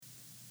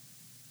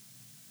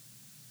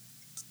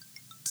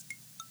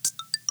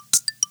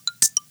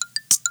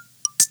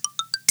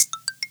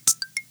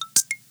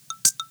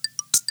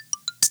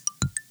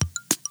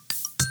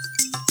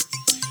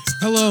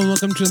Hello and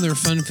welcome to another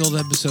fun-filled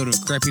episode of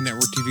Crappy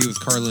Network TV with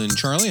Carla and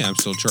Charlie. I'm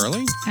still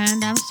Charlie.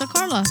 And I'm still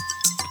Carla.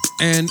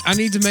 And I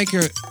need to make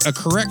a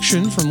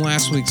correction from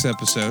last week's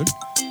episode.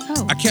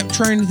 Oh. I kept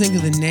trying to think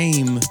of the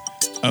name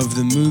of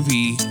the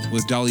movie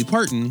with Dolly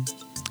Parton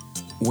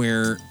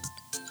where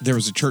there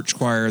was a church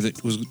choir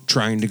that was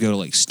trying to go to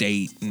like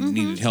state and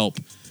needed help.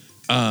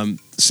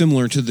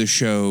 Similar to the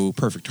show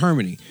Perfect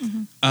Harmony.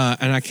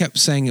 And I kept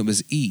saying it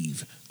was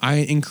Eve.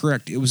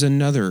 Incorrect. It was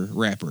another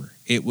rapper.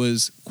 It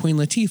was Queen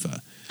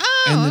Latifah.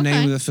 Oh, and the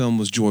name of the film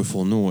was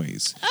Joyful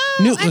Noise. Oh,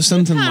 Knew it was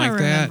something like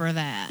remember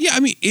that. Yeah, I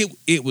mean,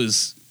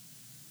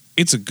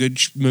 it's a good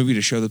movie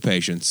to show the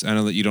patients. I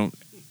know that you don't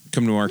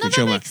come to work and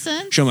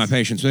show my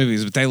patients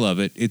movies, but they love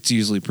it. It's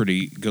usually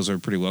goes over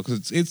pretty well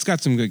because it's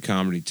got some good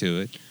comedy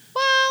to it.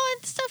 Well,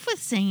 and stuff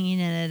with singing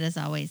in it is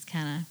always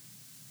can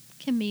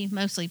be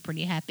mostly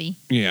pretty happy.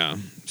 Yeah.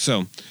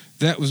 So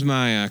that was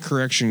my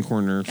correction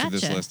corner for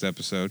this Gotcha. last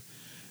episode.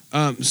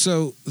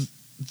 So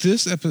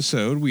this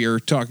episode, we are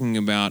talking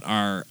about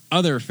our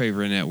other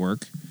favorite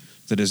network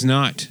that is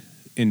not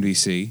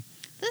NBC.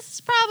 This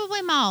is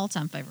probably my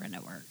all-time favorite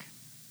network.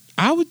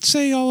 I would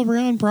say all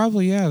around,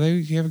 probably, yeah.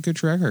 They have a good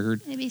track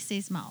record.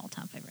 ABC's my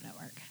all-time favorite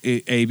network.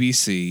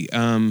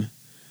 ABC.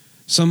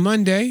 So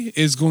Monday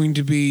is going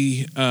to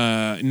be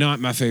not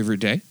my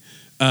favorite day.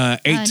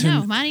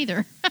 No, mine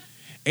either.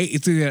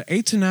 It's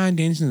 8 to 9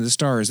 Dancing to the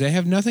Stars. They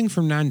have nothing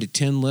from 9 to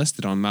 10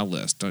 listed on my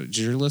list. Does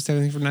your list have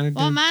anything from 9 to 10?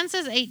 Well, mine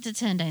says 8 to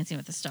 10 Dancing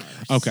with the Stars.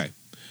 Okay.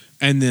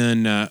 And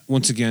then,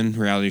 once again,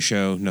 reality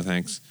show, no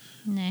thanks.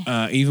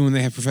 Nah. Even when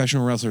they have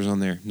professional wrestlers on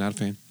there, not a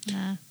fan.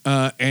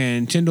 Nah.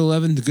 And 10 to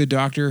 11, The Good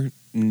Doctor,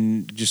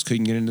 just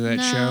couldn't get into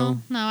that show.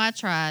 No, I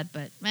tried,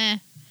 but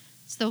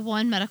it's the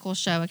one medical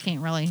show I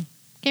can't really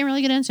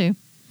get into.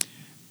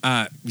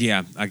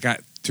 Yeah, I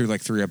got through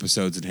like 3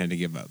 episodes and had to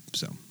give up,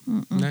 so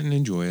I didn't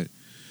enjoy it.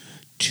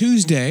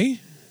 Tuesday.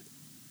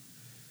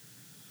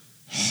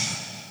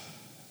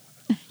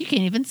 You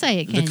can't even say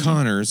it, can you? The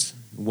Connors.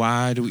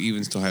 Why do we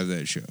even still have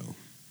that show?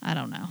 I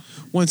don't know.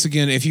 Once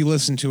again, if you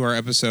listen to our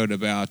episode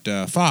about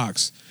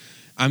Fox,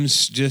 I'm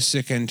just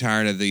sick and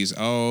tired of these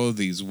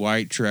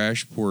white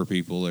trash poor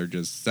people are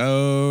just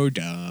so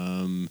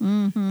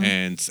dumb.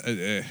 And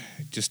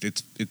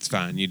it's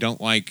fine. You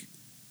don't like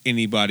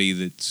anybody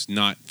that's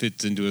not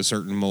fits into a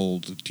certain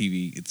mold of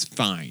TV. It's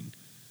fine.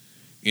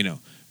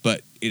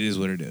 But it is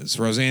what it is.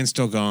 Roseanne's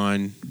still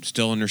gone.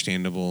 Still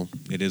understandable.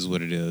 It is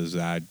what it is.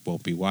 I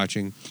won't be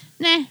watching.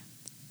 Nah.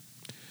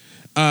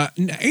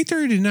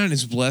 8:30 to 9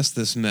 is Bless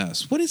This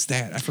Mess. What is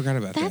that? I forgot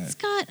about that. That's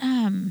got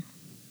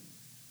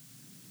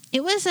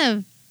it was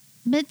a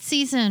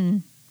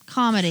mid-season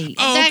comedy.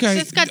 Oh, okay.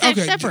 It's got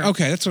Dax Shepard.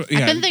 Okay, that's what. Yeah.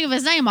 I couldn't think of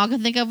his name. All I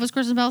could think of was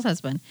Kristen Bell's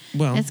husband.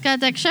 Well, it's got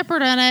Dax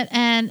Shepard in it,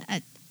 and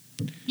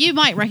you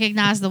might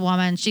recognize the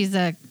woman. She's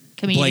a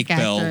comedic Blake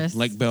actress.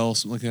 Blake Bell,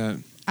 something like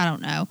that. I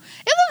don't know.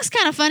 It looks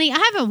kind of funny. I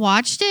haven't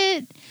watched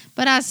it,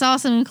 but I saw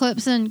some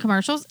clips and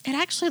commercials. It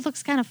actually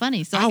looks kind of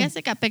funny. So I guess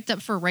it got picked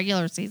up for a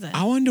regular season.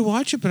 I wanted to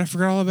watch it, but I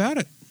forgot all about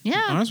it.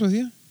 Yeah. Honest with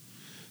you.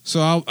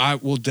 So I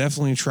will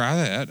definitely try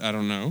that. I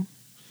don't know.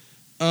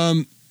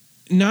 9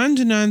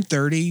 to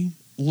 9:30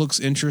 looks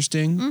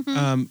interesting,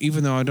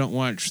 even though I don't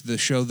watch the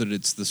show that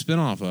it's the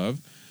spinoff of.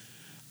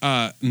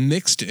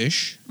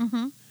 Mixed-ish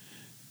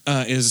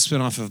is a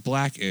spinoff of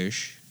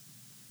Black-ish.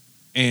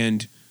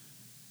 And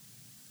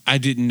I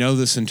didn't know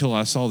this until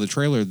I saw the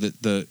trailer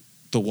that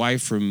the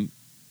wife from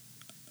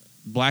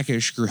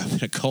Black-ish grew up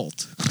in a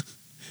cult.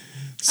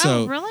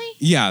 So, oh, really?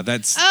 Yeah,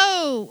 that's...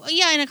 Oh,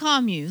 yeah, in a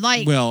commune.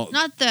 Like, well,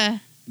 not the...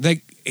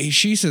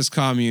 She says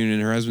commune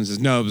and her husband says,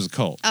 no, it was a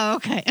cult. Oh,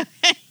 okay.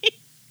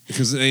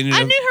 Because I knew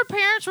her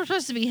parents were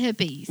supposed to be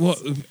hippies. Well,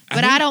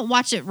 but I don't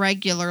watch it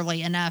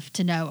regularly enough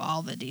to know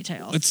all the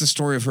details. It's the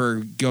story of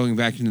her going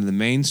back into the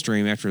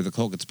mainstream after the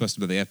cult gets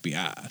busted by the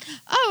FBI.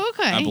 Oh,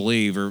 okay. I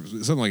believe, or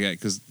something like that,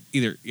 because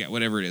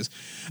whatever it is.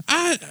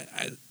 I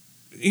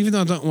even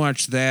though I don't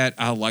watch that,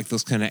 I like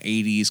those kind of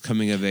 80s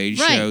coming-of-age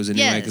shows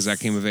anyway, because I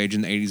came of age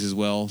in the 80s as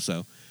well,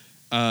 so...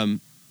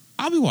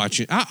 I'll be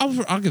watching.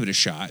 I'll give it a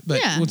shot. But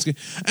once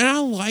again, and I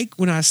like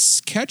when I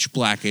catch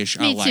Black-ish.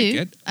 I like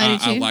it.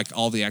 I like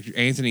all the actors.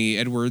 Anthony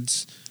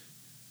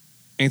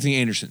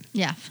Anderson.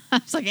 Yeah, I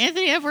was like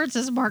Anthony Edwards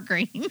is Mark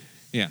Green.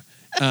 Yeah,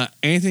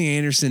 Anthony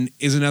Anderson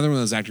is another one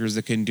of those actors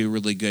that can do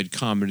really good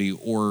comedy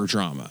or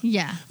drama.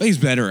 Yeah, but he's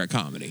better at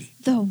comedy.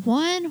 The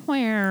one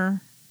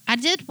where I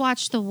did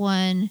watch the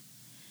one,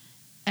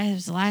 it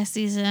was last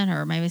season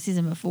or maybe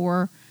season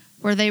before,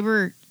 where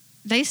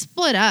they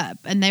split up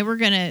and they were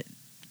gonna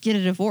get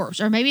a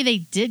divorce, or maybe they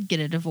did get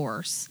a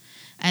divorce,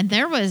 and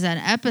there was an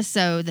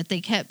episode that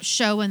they kept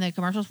showing the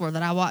commercials for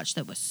that I watched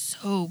that was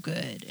so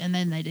good, and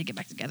then they did get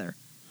back together.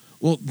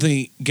 Well,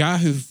 the guy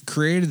who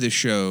created the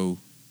show,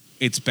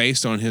 it's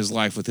based on his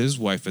life with his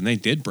wife, and they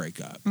did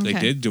break up. Okay. They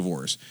did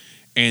divorce,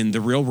 and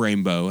the real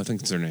Rainbow, I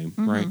think it's their name,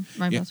 right?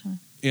 Rainbow's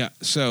yeah.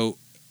 So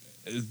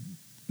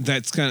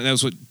that's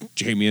what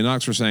Jamie and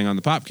Knox were saying on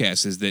the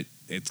podcast, is that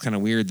it's kind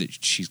of weird that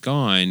she's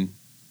gone.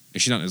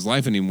 She's not in his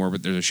life anymore,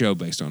 but there's a show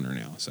based on her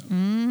now. So,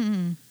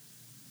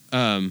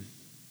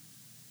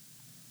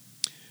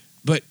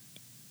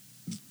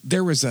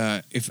 there was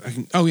a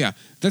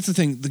that's the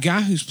thing. The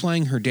guy who's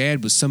playing her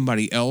dad was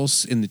somebody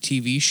else in the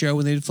TV show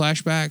when they did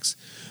flashbacks,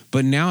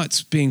 but now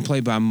it's being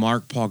played by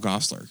Mark Paul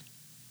Gosselaar.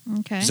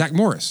 Okay. Zach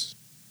Morris.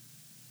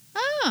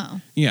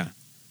 Oh. Yeah.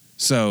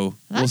 So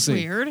we'll That's see.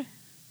 weird.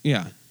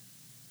 Yeah.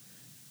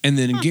 And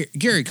then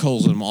Gary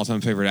Cole's one of my all-time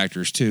favorite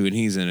actors too, and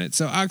he's in it.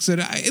 So like I said,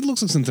 it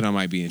looks like something I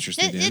might be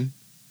interested in.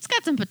 It's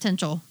got some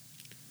potential.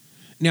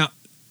 Now,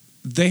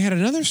 they had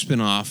another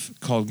spinoff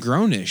called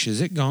Grownish.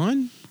 Is it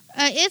gone?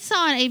 It's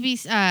on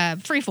ABC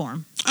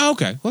Freeform. Oh,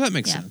 okay. Well, that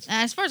makes sense.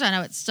 As far as I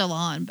know, it's still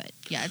on, but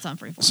yeah, it's on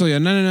Freeform. So yeah,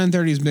 9 to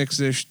 9:30 is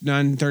Mixed-ish.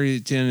 9:30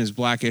 to 10 is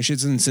Blackish.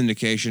 It's in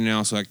syndication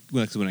now, so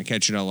when I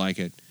catch it, I like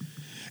it.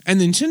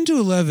 And then 10 to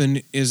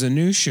 11 is a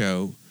new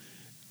show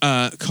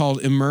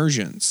called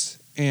Emergence.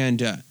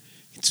 And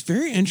it's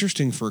very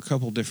interesting for a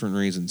couple different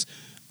reasons.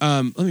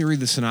 Let me read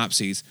the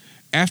synopses.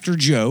 After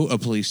Joe, a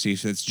police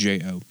chief, that's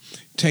J-O,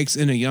 takes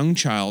in a young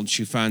child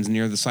she finds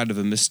near the site of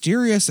a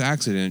mysterious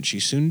accident, she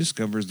soon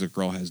discovers the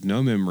girl has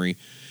no memory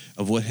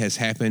of what has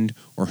happened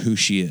or who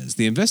she is.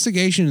 The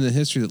investigation into the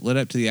history that led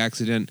up to the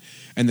accident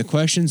and the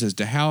questions as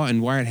to how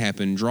and why it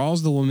happened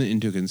draws the woman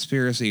into a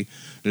conspiracy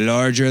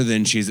larger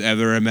than she's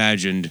ever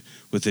imagined,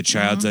 with the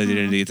child's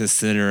identity at the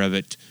center of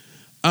it.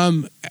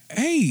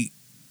 Hey,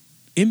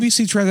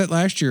 NBC tried that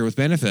last year with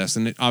Manifest,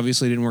 and it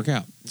obviously didn't work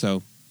out.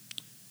 So,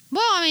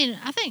 well, I mean,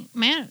 I think did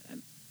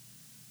Manifest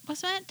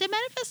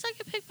not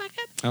get picked back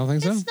up? I don't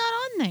think so. It's not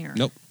on there.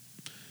 Nope.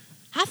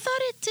 I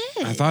thought it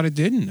did. I thought it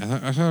didn't.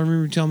 I thought I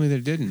remember you telling me that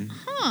it didn't.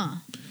 Huh.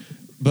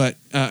 But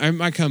I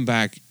might come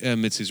back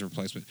mid-season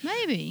replacement.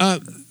 Maybe.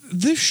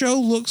 This show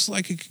looks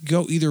like it could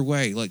go either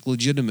way, like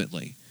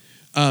legitimately.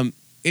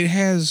 It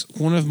has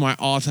one of my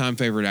all-time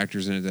favorite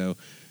actors in it, though,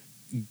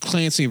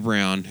 Clancy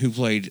Brown, who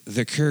played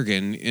the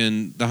Kurgan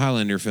in the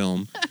Highlander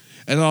film,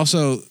 and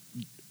also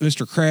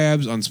Mr.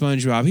 Krabs on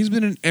SpongeBob. He's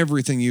been in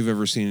everything you've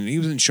ever seen. He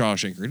was in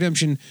Shawshank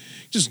Redemption.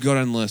 Just go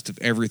down the list of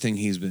everything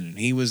he's been in.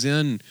 He was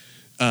in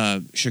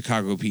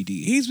Chicago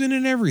PD. He's been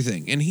in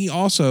everything. And he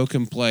also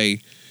can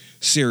play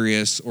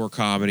serious or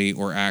comedy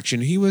or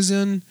action. He was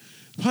in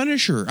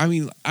Punisher. I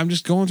mean, I'm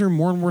just going through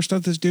more and more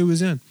stuff this dude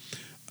was in.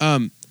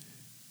 And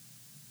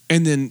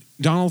then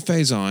Donald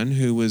Faison,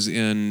 who was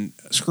in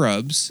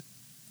Scrubs,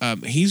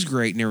 he's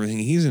great in everything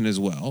he's in as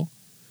well.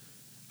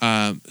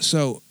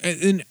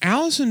 And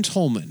Allison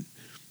Tolman,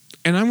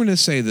 and I'm going to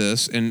say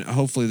this, and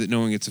hopefully that no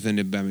one gets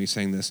offended by me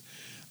saying this,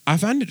 I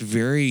find it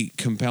very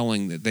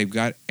compelling that they've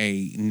got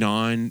a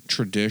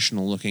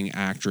non-traditional looking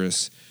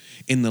actress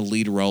in the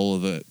lead role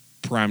of a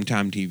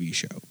primetime TV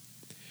show.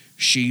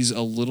 She's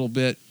a little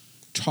bit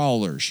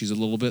taller. She's a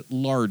little bit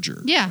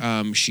larger.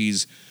 Yeah.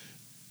 She's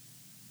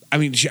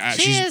not your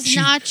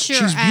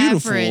she's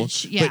beautiful,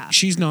 average. Yeah. but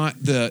she's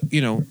not the,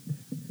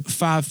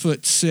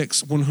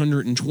 5'6",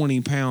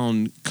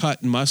 120-pound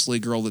cut and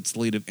muscly girl that's the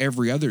lead of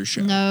every other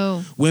show.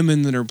 No.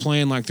 Women that are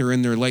playing like they're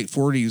in their late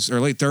 40s or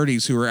late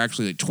 30s who are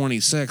actually like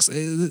 26.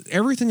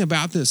 Everything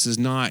about this is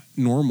not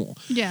normal.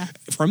 Yeah.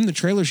 From the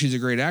trailer, she's a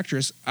great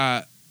actress.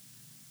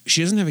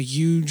 She doesn't have a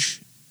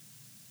huge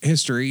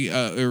history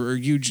or a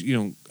huge,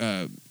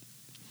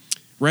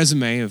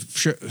 resume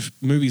of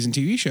movies and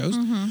TV shows,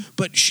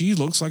 but she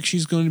looks like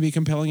she's going to be a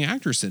compelling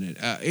actress in it.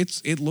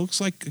 It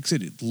looks like I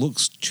said, it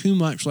looks too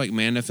much like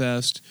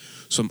Manifest,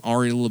 so I'm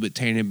already a little bit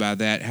tainted by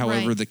that.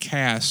 However, Right.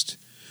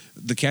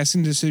 the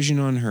casting decision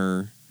on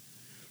her,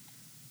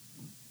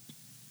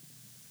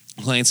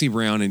 Clancy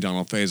Brown and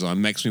Donald Faison,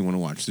 makes me want to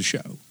watch the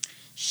show.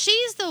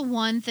 She's the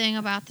one thing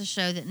about the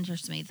show that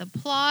interests me. The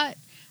plot,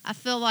 I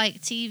feel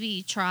like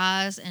TV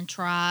tries and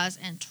tries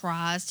and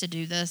tries to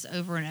do this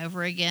over and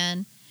over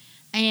again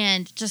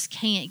and just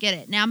can't get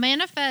it. Now,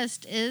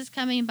 Manifest is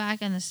coming back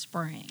in the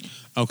spring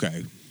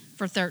Okay.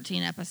 for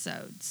 13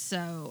 episodes.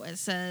 So it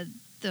said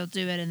they'll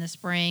do it in the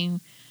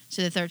spring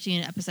so the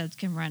 13 episodes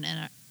can run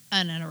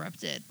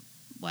uninterrupted,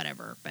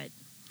 whatever. But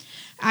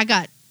I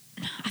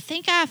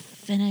think I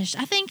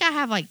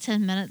have like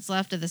 10 minutes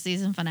left of the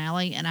season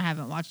finale, and I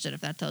haven't watched it,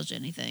 if that tells you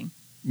anything.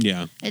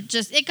 Yeah.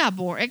 It got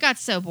boring. It got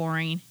so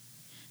boring.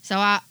 So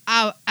I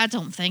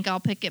don't think I'll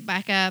pick it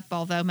back up.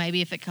 Although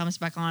maybe if it comes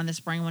back on in the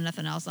spring when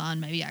nothing else on,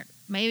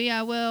 maybe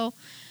I will.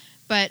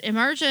 But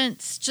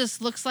Emergence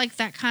just looks like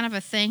that kind of a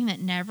thing that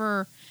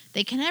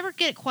they can never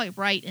get it quite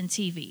right in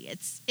TV.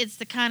 It's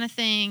the kind of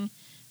thing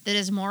that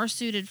is more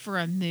suited for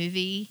a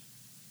movie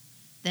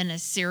than a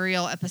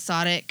serial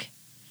episodic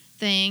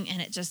thing,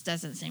 and it just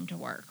doesn't seem to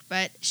work.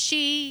 But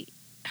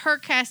her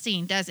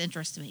casting does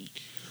interest me.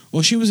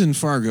 Well, she was in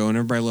Fargo, and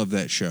everybody loved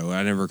that show.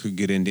 I never could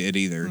get into it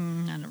either. I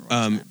never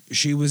watched that.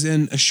 She was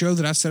in a show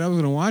that I said I was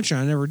going to watch, and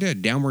I never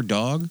did. Downward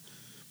Dog,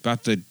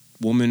 about the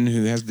woman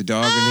who has the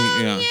dog.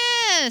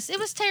 Yes. It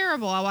was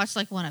terrible. I watched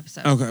like one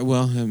episode. Okay,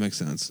 well, that makes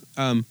sense.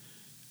 And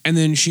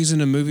then she's in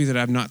a movie that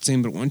I've not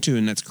seen but want to,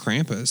 and that's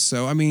Krampus.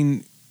 So, I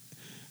mean,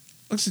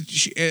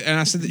 and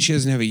I said that she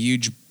doesn't have a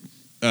huge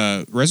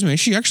resume.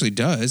 She actually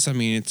does. I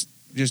mean, it's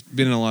just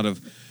been in a lot of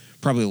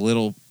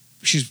probably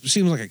she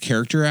seems like a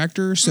character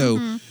actor.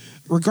 So,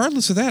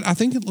 regardless of that, I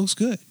think it looks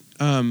good.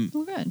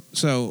 Well, good.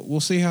 So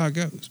we'll see how it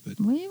goes. But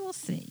We will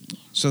see.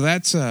 so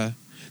that's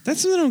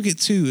something I don't get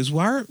too. Is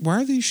why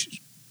are these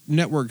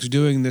networks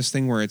doing this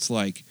thing where it's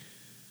like,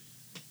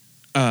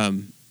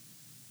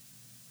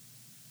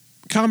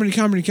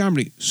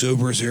 comedy,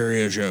 super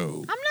serious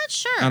show. I'm not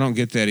sure. I don't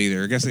get that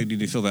either. I guess they need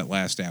to fill that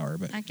last hour,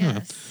 but I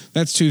guess.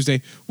 that's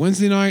Tuesday.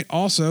 Wednesday night,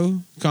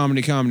 also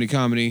comedy,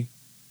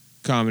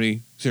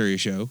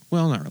 serious show.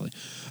 Well, not really.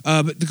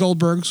 But the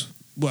Goldbergs.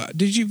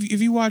 What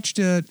have you watched?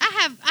 I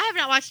have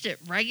not watched it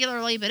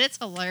regularly, but it's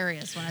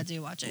hilarious when I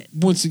do watch it.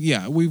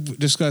 We've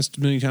discussed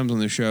many times on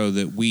the show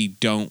that we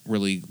don't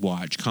really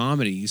watch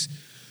comedies.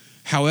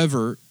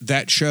 However,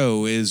 that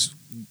show is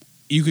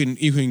you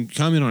can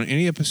come in on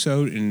any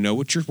episode and know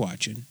what you're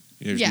watching.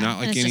 There's not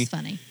like and it's any. just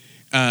funny.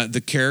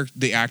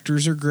 The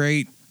actors are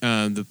great.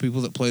 The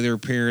people that play their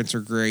parents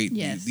are great.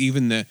 Yes.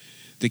 Even the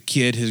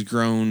kid has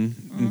grown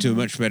into a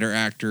much better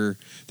actor.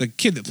 The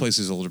kid that plays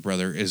his older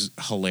brother is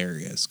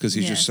hilarious because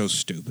he's just so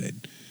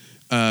stupid.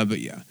 But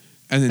yeah.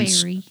 And then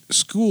Barry.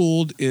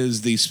 Schooled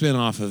is the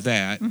spinoff of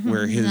that,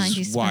 where his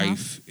 90s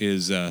wife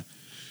is,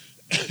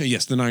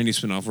 yes, the 90s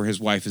spinoff, where his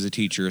wife is a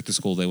teacher at the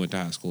school they went to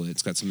high school.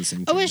 It's got some of the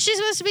same. Oh, is she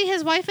supposed to be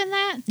his wife in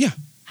that? Yeah.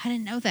 I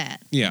didn't know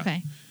that. Yeah.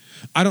 Okay.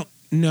 I don't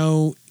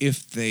know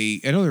if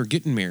I know they're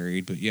getting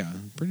married, but yeah,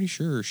 I'm pretty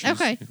sure she's.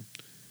 Okay.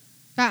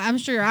 I'm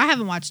sure. I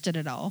haven't watched it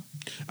at all.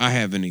 I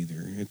haven't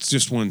either. It's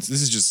just this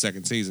is just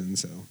second season,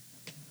 so.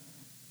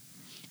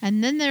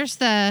 And then there's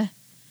the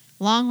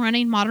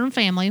long-running Modern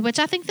Family, which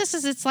I think this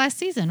is its last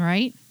season,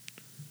 right?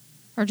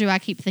 Or do I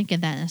keep thinking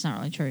that and it's not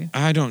really true?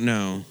 I don't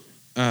know.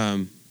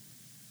 I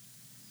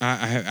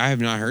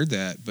have not heard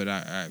that,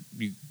 but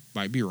you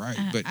might be right.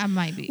 But I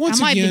might be. once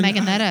I might again, be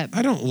making that up.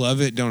 I don't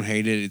love it. Don't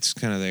hate it. It's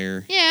kind of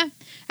there. Yeah.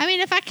 I mean,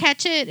 if I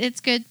catch it, it's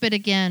good. But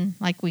again,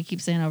 like we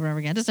keep saying over and over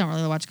again, I just don't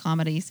really watch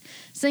comedies.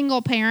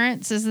 Single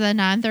Parents is the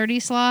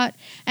 9:30 slot.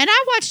 And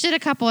I watched it a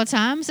couple of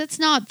times. It's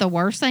not the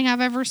worst thing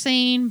I've ever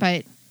seen,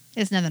 but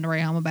it's nothing to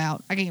write home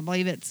about. I can't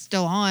believe it's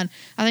still on.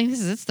 I think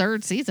this is its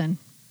third season.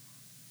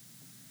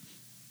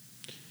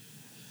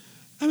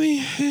 I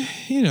mean,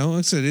 like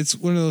I said, it's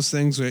one of those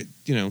things that,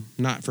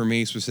 not for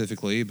me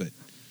specifically, but.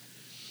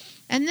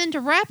 And then to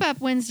wrap up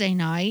Wednesday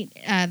night,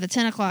 the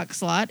 10 o'clock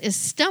slot is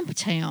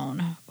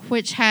Stumptown,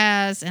 which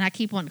has, and I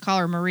keep wanting to call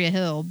her Maria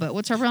Hill, but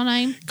what's her real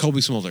name? Colby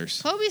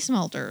Smulders. Colby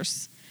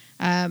Smulders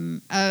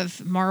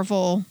of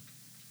Marvel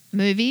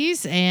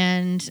movies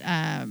and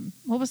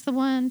what was the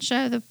one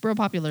show, the real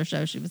popular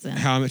show she was in?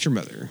 How I Met Your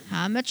Mother.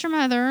 How I Met Your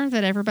Mother,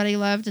 that everybody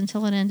loved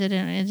until it ended,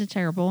 and it ended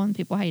terrible, and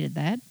people hated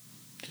that.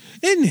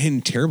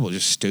 And terrible,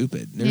 just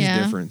stupid. There's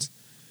a difference.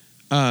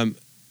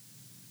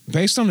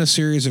 Based on a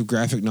series of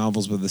graphic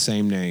novels by the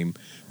same name,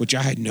 which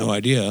I had no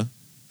idea.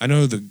 I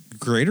know who the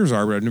creators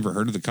are, but I've never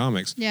heard of the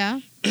comics.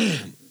 Yeah.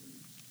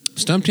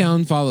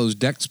 Stumptown follows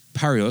Dex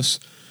Parios,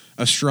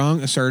 a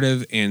strong,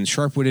 assertive, and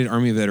sharp-witted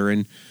Army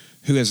veteran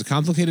who has a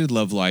complicated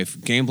love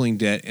life, gambling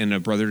debt, and a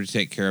brother to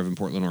take care of in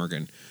Portland,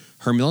 Oregon.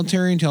 Her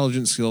military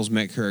intelligence skills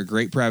make her a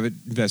great private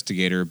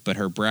investigator, but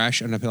her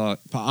brash,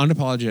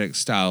 unapologetic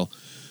style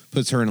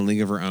puts her in a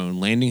league of her own,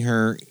 landing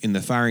her in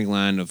the firing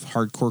line of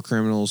hardcore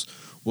criminals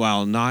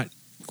while not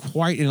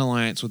quite in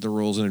alliance with the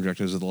rules and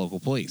objectives of the local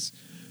police.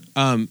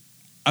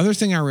 Other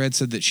thing I read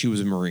said that she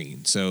was a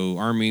Marine. So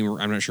Army,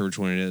 I'm not sure which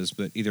one it is,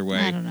 but either way.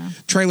 I don't know.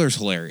 Trailer's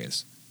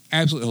hilarious.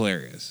 Absolutely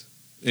hilarious.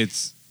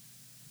 It's...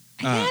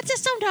 I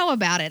just don't know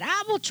about it.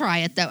 I will try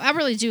it, though. I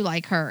really do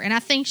like her, and I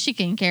think she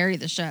can carry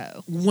the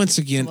show. Once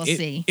again, So we'll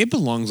see. it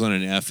belongs on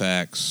an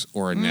FX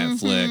or a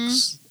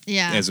Netflix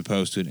as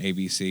opposed to an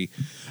ABC.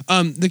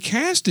 The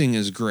casting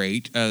is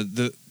great.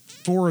 The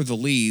four of the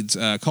leads,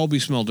 Colby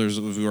Smulders,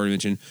 as we already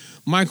mentioned,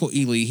 Michael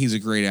Ealy, he's a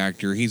great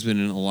actor. He's been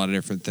in a lot of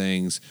different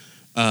things.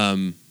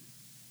 I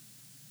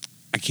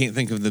can't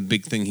think of the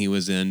big thing he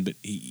was in, but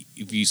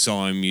if you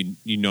saw him,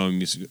 you know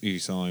him. You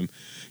saw him.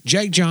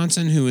 Jake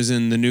Johnson, who is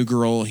in The New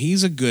Girl,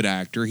 he's a good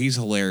actor. He's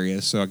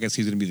hilarious, so I guess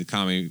he's going to be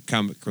the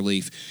comic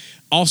relief.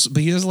 Also,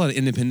 but he does a lot of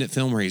independent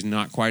film where he's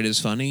not quite as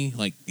funny.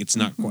 Like it's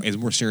not quite, it's a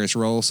more serious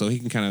role, so he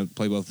can kind of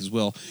play both as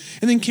well.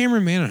 And then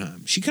Cameron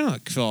Manheim, she kind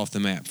of fell off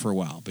the map for a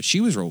while, but she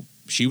was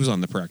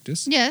on The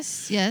Practice.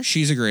 Yes.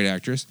 She's a great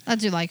actress. I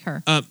do like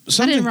her. I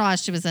didn't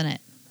realize she was in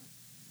it.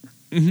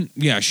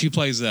 Yeah, she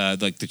plays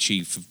like the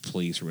chief of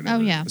police or whatever. Oh,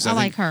 yeah. So I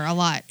like her a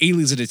lot.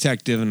 Ely's a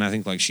detective, and I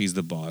think like she's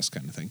the boss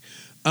kind of thing.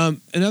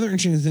 Another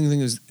interesting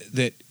thing is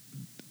that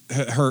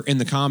her in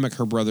the comic,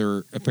 her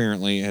brother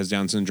apparently has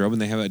Down syndrome,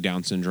 and they have a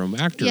Down syndrome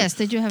actor. Yes,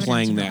 they do have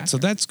playing a Down syndrome that, actor. so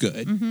that's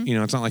good.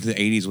 It's not like the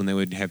 '80s when they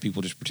would have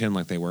people just pretend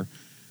like they were,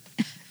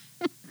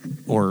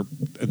 or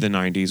the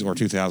 '90s or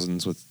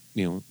 2000s with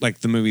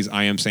like the movies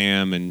I Am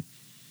Sam and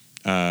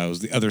it was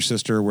The Other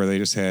Sister where they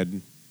just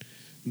had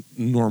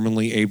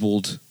normally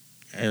abled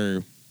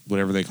or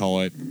whatever they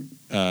call it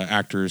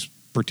actors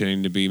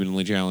pretending to be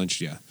mentally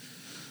challenged. Yeah,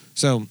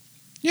 so.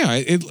 Yeah,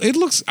 it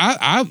looks.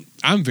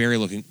 I'm very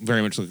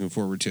much looking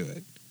forward to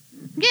it.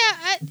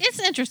 Yeah, it's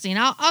interesting.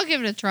 I'll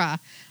give it a try.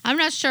 I'm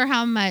not sure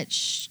how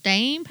much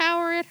staying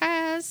power it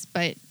has,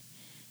 but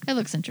it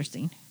looks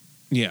interesting.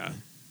 Yeah.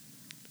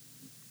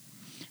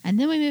 And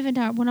then we move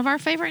into one of our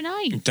favorite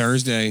nights.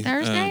 Thursday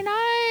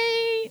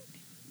night.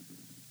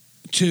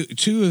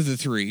 Two of the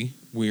three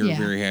we are Yeah.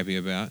 very happy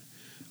about.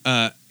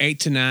 8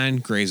 to 9,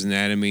 Grey's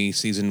Anatomy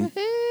season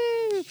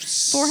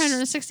Woohoo!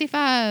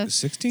 465.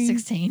 16.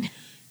 16.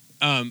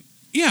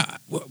 Yeah.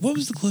 What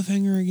was the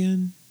cliffhanger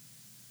again?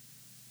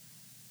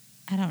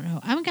 I don't know.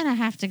 I'm going to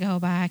have to go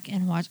back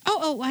and watch.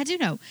 Oh, I do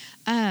know.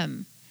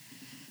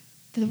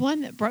 The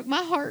one that broke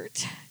my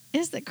heart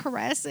is that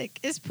Karasik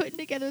is putting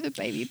together the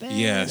baby bed.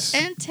 Yes.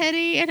 And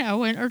Teddy and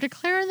Owen are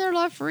declaring their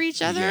love for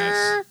each other.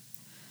 Yes.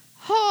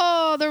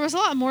 Oh, there was a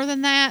lot more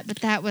than that, but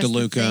that was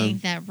DeLuca, the thing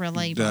that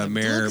really... the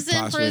mayor DeLuca's in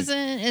possibly-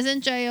 prison, is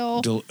in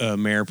jail.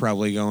 Mayor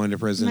probably going to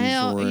prison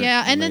for it.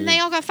 Yeah, and then maybe. they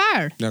all got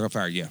fired. They got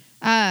fired,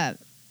 yeah.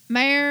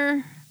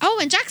 Mayor... Oh,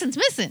 and Jackson's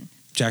missing.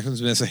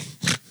 Jackson's missing.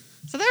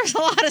 So there's a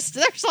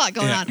lot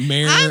going Yeah, on.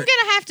 Mayor- I'm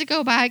gonna have to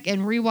go back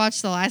and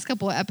rewatch the last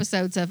couple of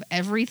episodes of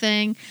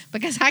everything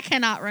because I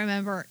cannot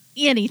remember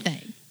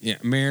anything. Yeah,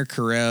 Mayor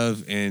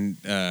Karev and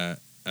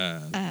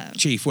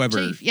Chief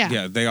Weber. Chief,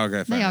 yeah. they all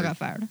got fired. They all got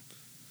fired.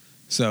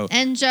 So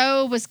And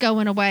Joe was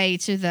going away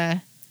to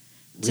the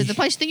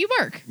place that you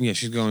work. yeah,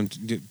 she's going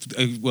to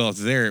well,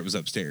 it's there. It was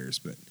upstairs,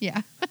 but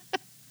Yeah.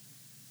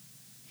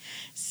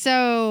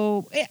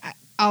 So I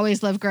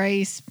always love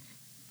Grace.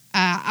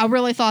 I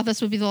really thought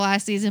this would be the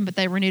last season, but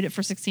they renewed it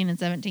for 16 and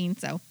 17.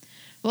 So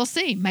we'll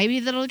see.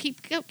 Maybe that'll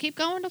keep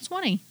going to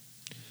 20.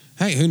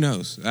 hey, who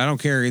knows? I don't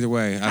care either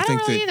way. I don't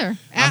know either.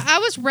 I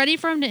was ready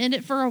for him to end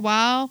it for a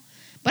while,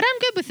 but I'm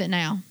good with it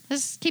now.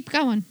 Just keep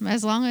going.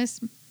 As long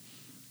as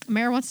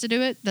Mayor wants to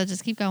do it, they'll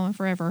just keep going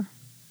forever.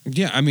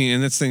 Yeah, I mean,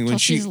 and that's the thing when Until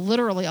she's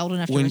literally old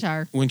enough to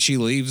retire. when she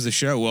leaves the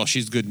show, well,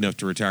 she's good enough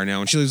to retire now.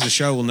 When she leaves the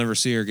show, we'll never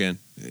see her again.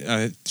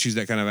 She's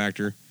that kind of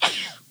actor.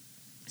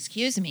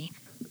 Excuse me.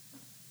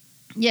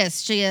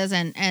 Yes, she is,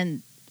 and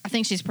I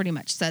think she's pretty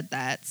much said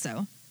that.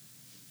 So,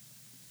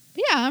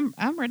 but yeah,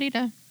 I'm ready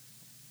for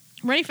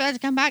that to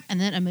come back,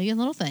 and then A Million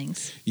Little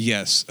Things.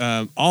 Yes,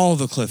 all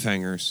the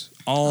cliffhangers,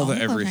 all the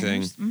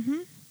everything.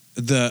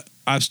 Mm-hmm.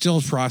 I'm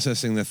still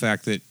processing the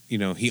fact that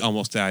he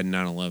almost died in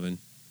 9/11.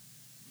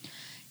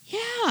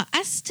 Yeah,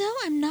 I still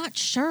am not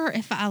sure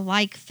if I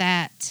like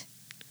that.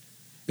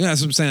 Yeah,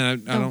 that's what I'm saying. I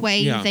The don't, way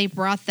yeah. they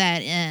brought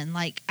that in,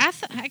 like I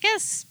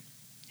guess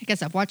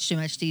I've watched too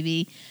much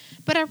TV,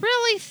 but I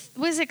really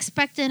was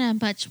expecting a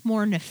much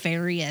more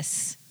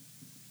nefarious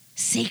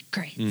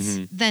secrets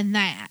than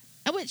that.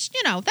 Which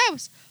that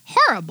was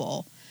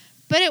horrible,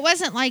 but it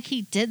wasn't like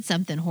he did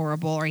something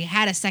horrible or he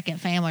had a second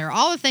family or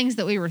all the things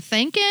that we were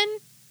thinking.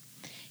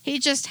 He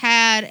just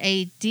had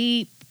a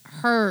deep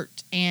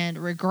hurt and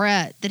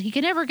regret that he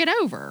could never get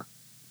over.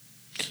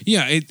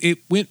 Yeah, it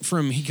went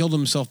from he killed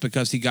himself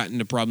because he got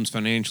into problems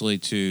financially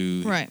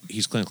to Right.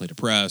 he's clinically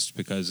depressed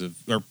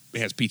or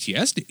has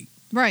PTSD.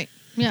 Right.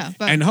 Yeah.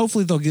 But And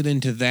hopefully they'll get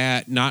into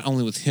that not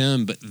only with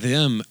him but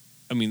them.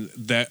 I mean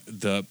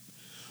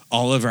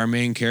all of our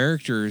main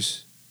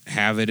characters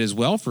have it as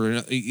well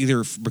for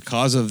either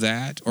because of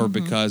that or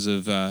because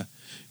of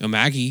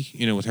Maggie,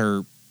 with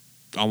her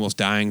almost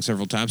dying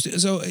several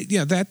times. So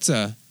yeah, that's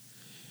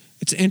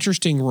it's an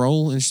interesting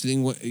role,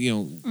 interesting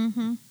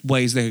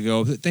ways they could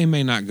go. They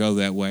may not go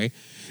that way.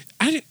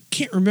 I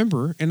can't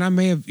remember, and I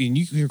may have, and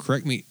you can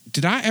correct me.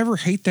 Did I ever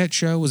hate that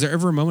show? Was there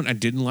ever a moment I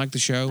didn't like the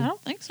show? I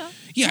don't think so.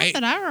 Yeah, Not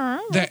that I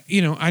remember. That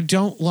I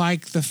don't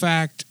like the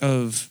fact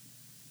of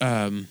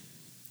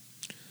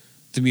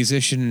the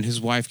musician and his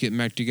wife getting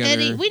back together.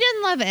 Eddie, we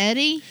didn't love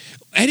Eddie.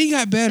 Eddie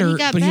got better,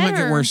 but he might get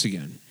better. worse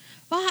again.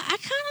 Well,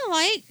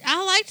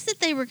 I liked that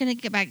they were going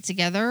to get back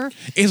together.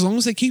 As long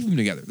as they keep them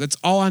together, that's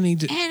all I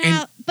need to.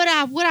 What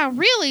I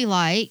really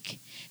like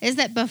is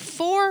that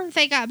before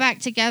they got back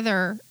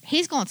together,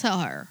 he's going to tell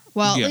her.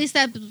 Well, Yeah. at least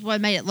that's what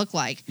made it look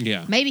like.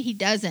 Yeah. Maybe he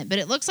doesn't, but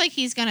it looks like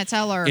he's going to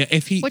tell her. Yeah,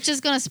 which is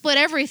going to split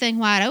everything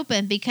wide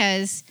open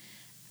because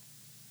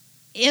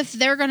if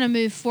they're going to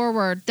move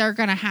forward, they're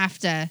going to have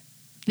to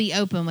be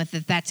open with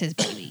it. That's his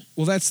baby.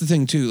 Well, that's the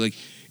thing too. Like,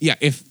 yeah,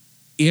 if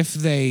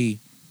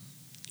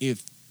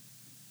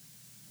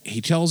he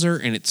tells her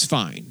and it's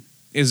fine,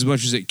 as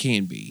much as it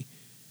can be.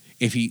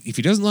 If he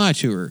doesn't lie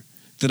to her,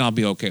 then I'll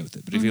be okay with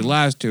it. But if he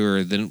lies to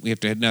her, then we have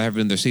to now have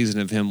another season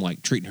of him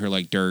like treating her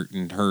like dirt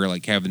and her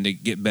like having to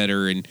get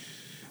better and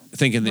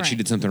thinking that she Right.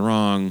 did something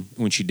wrong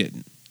when she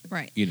didn't.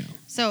 Right.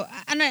 So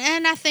and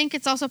I think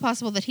it's also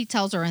possible that he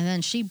tells her and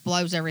then she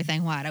blows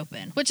everything wide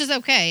open, which is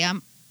okay.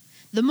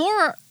 The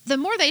more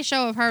they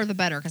show of her, the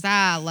better, because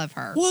I love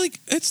her. well,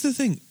 like that's the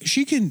thing.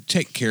 She can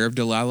take care of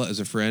Delilah as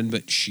a friend,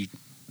 but she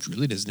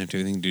really doesn't have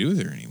anything to do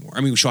with her anymore. I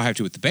mean, she'll have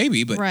to with the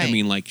baby, but I Right.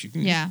 mean, like, you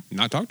can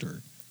not talk to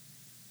her.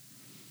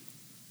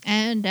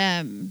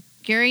 And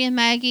Gary and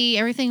Maggie,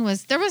 there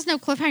was no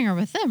cliffhanger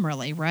with them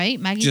really, right?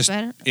 Maggie's Just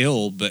better.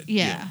 ill, but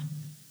Yeah.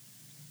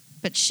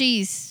 But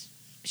she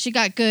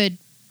got good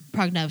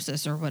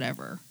prognosis or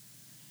whatever.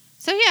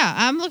 So yeah,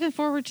 I'm looking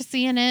forward to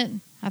seeing it.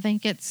 I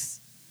think it's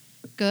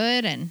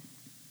good and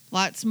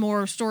lots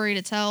more story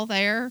to tell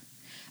there.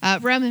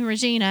 Rome and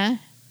Regina,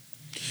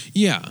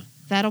 yeah.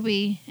 that'll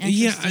be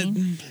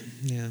interesting.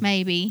 Yeah.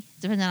 Maybe.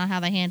 depending on how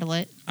they handle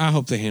it. I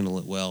hope they handle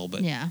it well,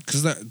 but Yeah.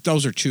 because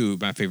those are two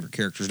of my favorite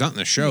characters, not in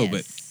the show,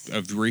 Yes. but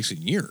of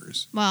recent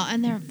years. Well,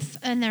 and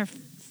they're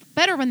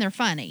better when they're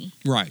funny.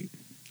 Right.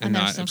 And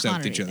there's not some upset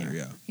with each comedy other,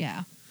 there. yeah.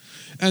 Yeah.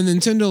 And then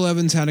 10 to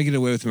 11's How to Get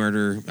Away with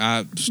Murder.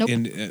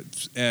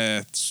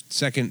 Nope.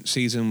 Second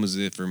season was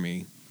it for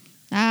me.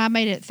 I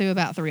made it through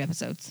about 3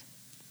 episodes.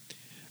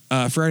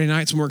 Friday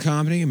Night's More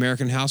Comedy,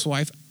 American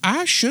Housewife.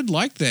 I should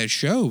like that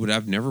show, but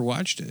I've never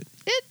watched it.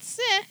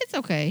 It's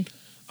okay.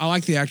 I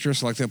like the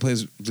actress. I like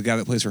the guy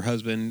that plays her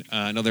husband.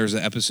 I know there's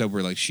an episode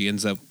where like she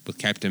ends up with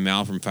Captain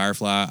Mal from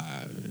Firefly.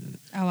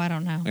 I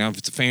don't know. I don't know if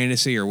it's a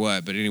fantasy or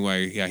what, but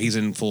anyway, yeah, he's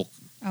in full.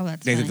 Oh,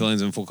 that's Nathan funny.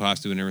 Fillion's in full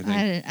costume and everything.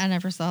 I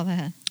never saw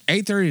that.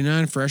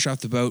 8:39, Fresh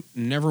Off the Boat.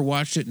 Never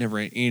watched it. Never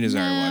had any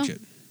desire to watch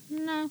it.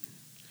 No.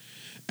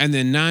 And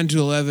then 9 to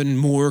 11,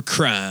 More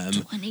Crime.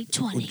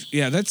 2020.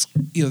 Yeah, that's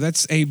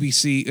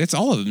ABC. That's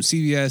all of them.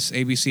 CBS,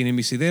 ABC, and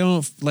NBC. They don't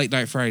have late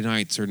night Friday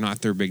nights are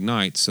not their big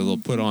nights, so they'll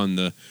put on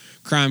the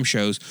crime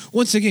shows.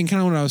 Once again,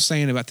 kind of what I was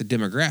saying about the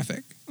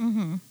demographic.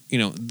 Mm-hmm. You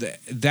know,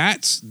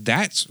 that's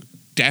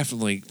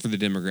definitely for the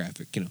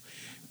demographic. You know,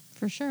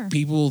 For sure.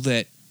 people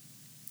that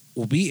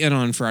will be in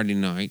on Friday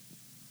night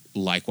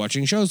like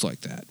watching shows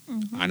like that.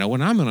 Mm-hmm. I know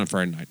when I'm in on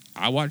Friday night,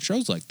 I watch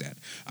shows like that.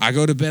 I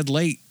go to bed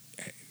late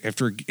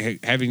after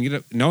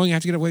knowing I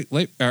have to get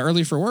up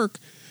early for work.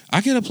 I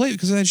get up late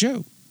because of that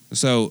show.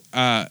 So,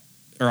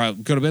 or I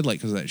go to bed late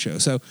because of that show.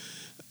 So,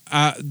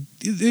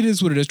 it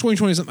is what it is.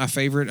 2020 isn't my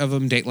favorite of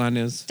them. Dateline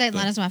is.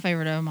 Dateline is my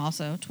favorite of them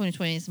also.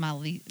 2020 is my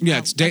least. Yeah,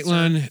 it's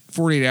Dateline,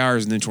 48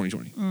 Hours, and then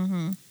 2020.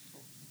 Mm-hmm.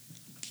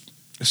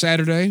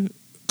 Saturday,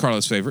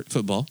 Carla's favorite,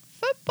 football.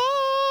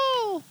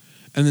 Football.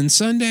 And then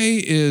Sunday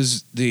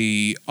is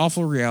the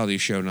awful reality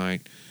show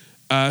night.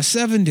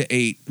 7 to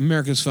 8,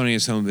 America's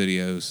Funniest Home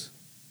Videos.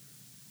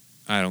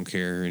 I don't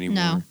care anymore.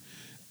 No.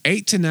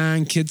 8 to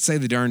 9, Kids Say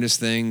the Darndest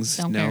Things.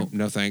 Don't care.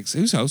 No thanks.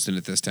 Who's hosting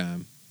it this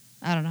time?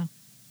 I don't know.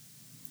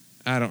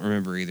 I don't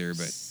remember either,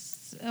 but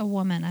It's a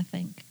woman, I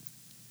think.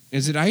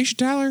 is it Aisha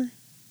Tyler?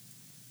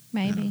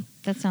 Maybe. No.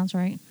 That sounds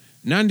right.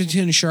 9 to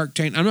 10, Shark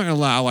Tank. I'm not going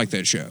to lie, I like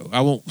that show.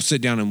 I won't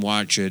sit down and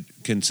watch it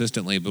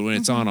consistently, but when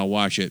it's on, I'll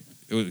watch it.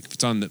 If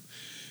it's on the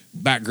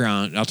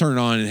background, I'll turn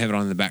it on and have it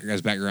on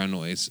as background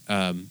noise.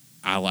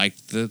 I like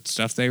the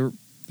stuff the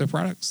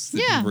products that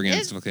Yeah, people bring in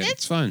and stuff like that.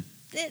 It's fun.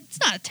 It's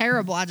not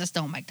terrible. I just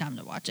don't make time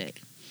to watch it.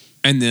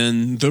 And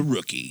then The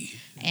Rookie.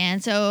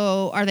 And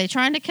so, are they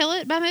trying to kill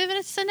it by moving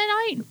it to Sunday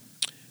night?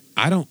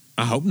 I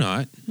hope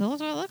not.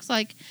 That's what it looks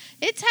like.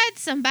 It's had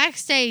some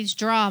backstage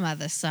drama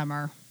this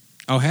summer.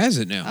 Oh, has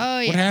it now? Oh,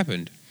 yeah. What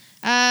happened?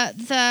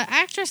 The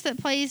actress that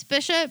plays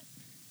Bishop,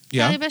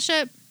 Yeah. Kelly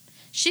Bishop,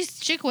 she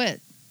quit.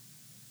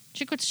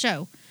 She quit the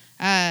show.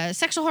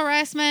 Sexual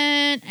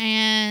harassment,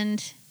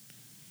 and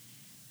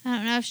I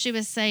don't know if she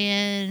was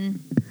saying,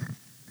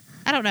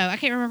 I don't know. I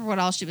can't remember what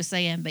all she was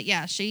saying, but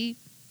yeah, she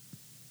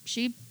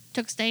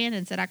took a stand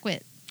and said, I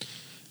quit.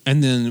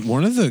 And then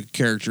one of the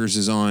characters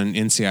is on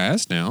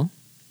NCIS now.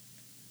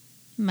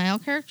 Male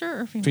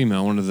character or female?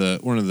 Female. One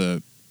of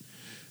the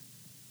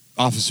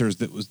officers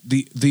that was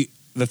the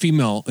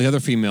other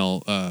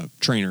female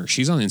trainer.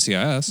 She's on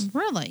NCIS.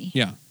 Really?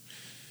 Yeah.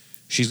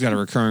 She's got a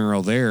recurring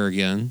role there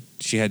again.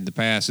 She had in the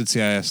past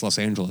NCIS Los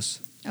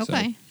Angeles.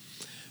 Okay.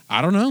 So,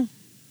 I don't know.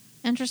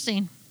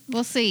 Interesting.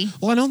 We'll see.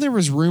 Well, I know there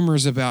was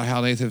rumors about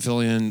how Nathan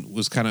Fillion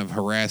was kind of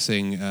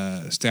harassing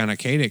Stana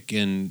Katic,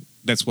 and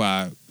that's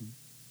why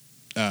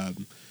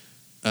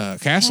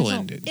Castle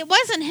ended. It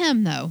wasn't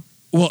him, though.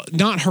 Well,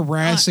 not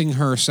harassing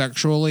her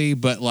sexually,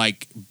 but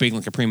like being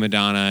like a prima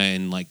donna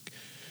and like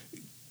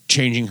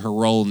changing her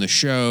role in the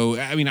show.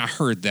 I mean, I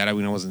heard that. I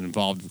mean, I wasn't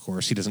involved, of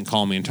course. He doesn't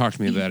call me and talk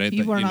to me about it.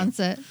 You but, weren't know, on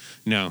set.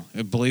 No,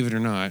 believe it or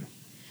not.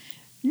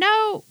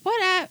 No, what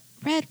I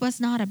read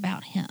was not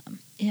about him.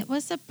 It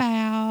was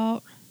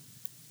about...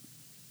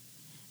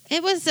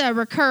 It was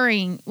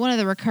one of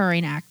the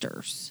recurring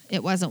actors.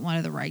 It wasn't one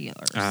of the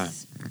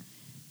regulars.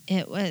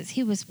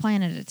 He was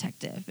playing a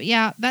detective. But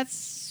yeah,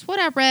 that's what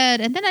I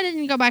read. And then I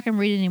didn't go back and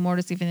read anymore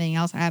to see if anything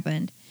else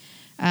happened.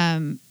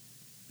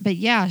 But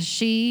yeah,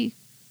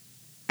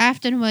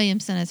 Afton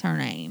Williamson is her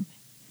name.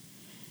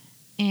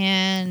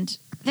 And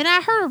then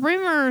I heard a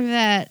rumor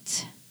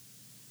that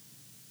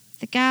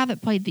the guy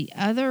that played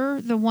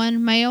the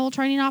one male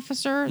training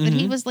officer, that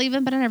he was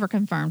leaving, but I never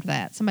confirmed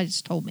that. Somebody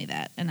just told me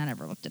that, and I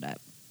never looked it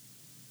up.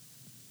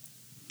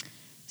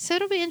 So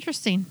it'll be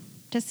interesting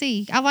to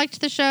see. I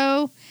liked the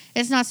show.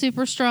 It's not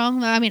super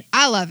strong. I mean,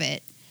 I love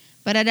it,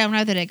 but I don't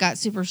know that it got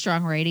super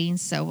strong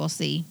ratings, so we'll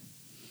see.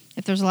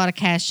 If there's a lot of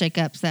cast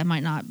shakeups, that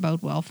might not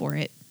bode well for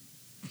it.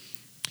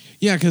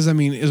 Yeah, because, I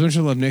mean, as much as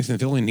I love Nathan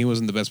Fillion, he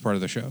wasn't the best part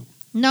of the show.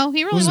 No,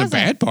 he really wasn't.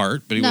 wasn't. A bad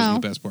part, but he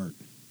wasn't the best part.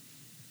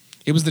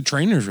 It was the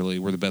trainers, really,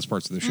 were the best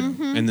parts of the show.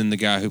 Mm-hmm. And then the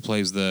guy who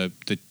plays the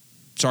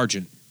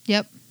sergeant.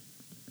 Yep.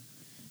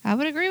 I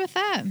would agree with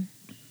that.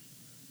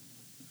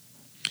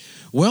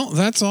 Well,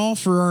 that's all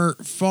for our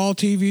fall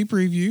TV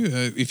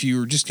preview. If you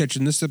were just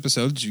catching this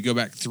episode, you go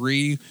back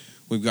 3.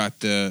 We've got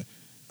the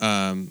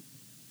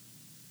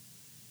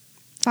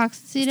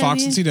Fox and CW.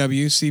 Fox and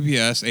CW,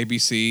 CBS,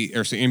 ABC,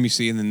 or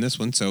NBC, and then this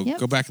one. So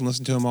go back and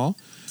listen to them all.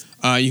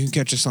 You can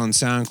catch us on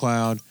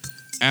SoundCloud,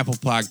 Apple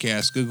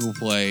Podcasts, Google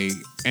Play,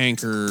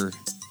 Anchor,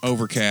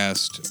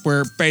 Overcast,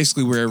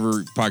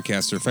 wherever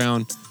podcasts are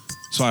found.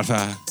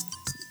 Spotify.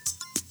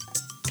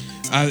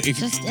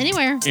 Just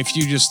anywhere. If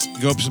you just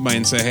go up to somebody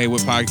and say, hey,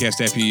 what podcast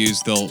app you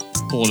use, they'll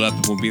pull it up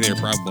and we'll be there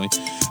probably.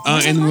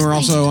 And we're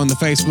also on the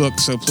Facebook,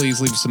 so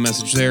please leave us a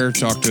message there.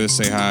 Talk to us,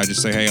 say hi,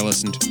 just say, hey, I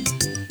listened.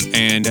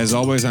 And as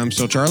always, I'm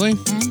still Charlie.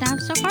 And I'm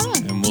still Carla.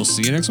 And we'll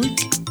see you next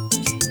week.